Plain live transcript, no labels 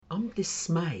I'm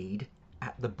dismayed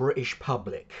at the British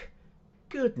public.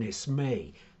 Goodness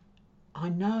me. I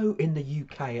know in the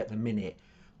UK at the minute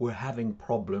we're having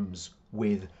problems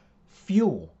with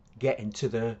fuel getting to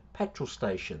the petrol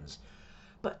stations.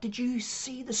 But did you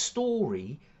see the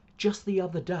story just the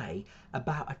other day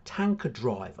about a tanker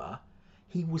driver?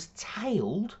 He was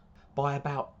tailed by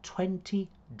about 20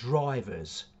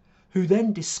 drivers who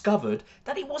then discovered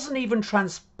that he wasn't even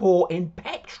transporting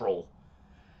petrol.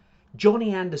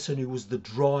 Johnny Anderson, who was the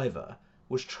driver,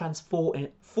 was transporting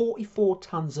 44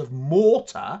 tons of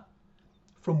mortar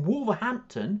from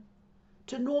Wolverhampton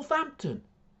to Northampton.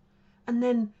 And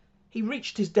then he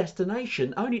reached his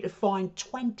destination only to find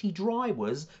 20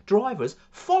 drivers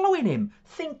following him,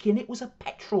 thinking it was a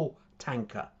petrol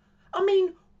tanker. I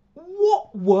mean,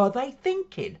 what were they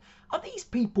thinking? Are these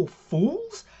people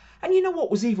fools? And you know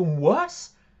what was even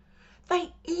worse?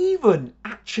 They even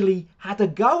actually had a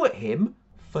go at him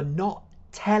for not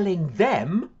telling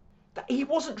them that he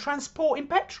wasn't transporting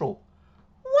petrol.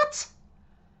 What?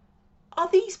 Are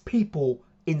these people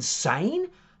insane?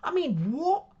 I mean,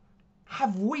 what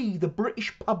have we, the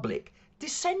British public,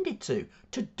 descended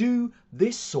to do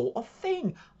this sort of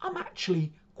thing? I'm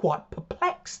actually quite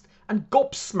perplexed and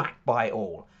gobsmacked by it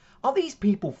all. Are these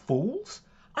people fools?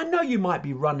 I know you might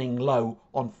be running low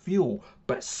on fuel,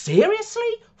 but seriously?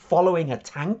 Following a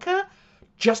tanker?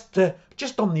 Just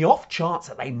on the off chance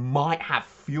that they might have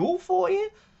fuel for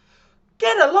you?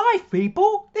 Get a life,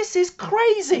 people. This is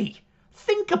crazy.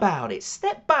 Think about it.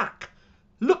 Step back.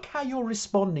 Look how you're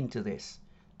responding to this.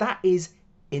 That is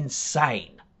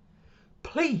insane.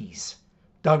 Please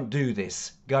don't do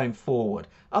this going forward.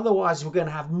 Otherwise, we're going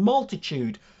to have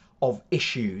multitude of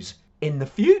issues in the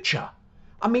future.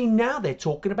 I mean, now they're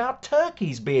talking about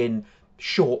turkeys being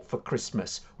short for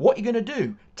Christmas. What are you going to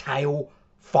do? Tail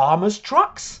farmers'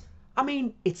 trucks? I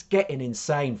mean, it's getting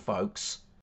insane, folks.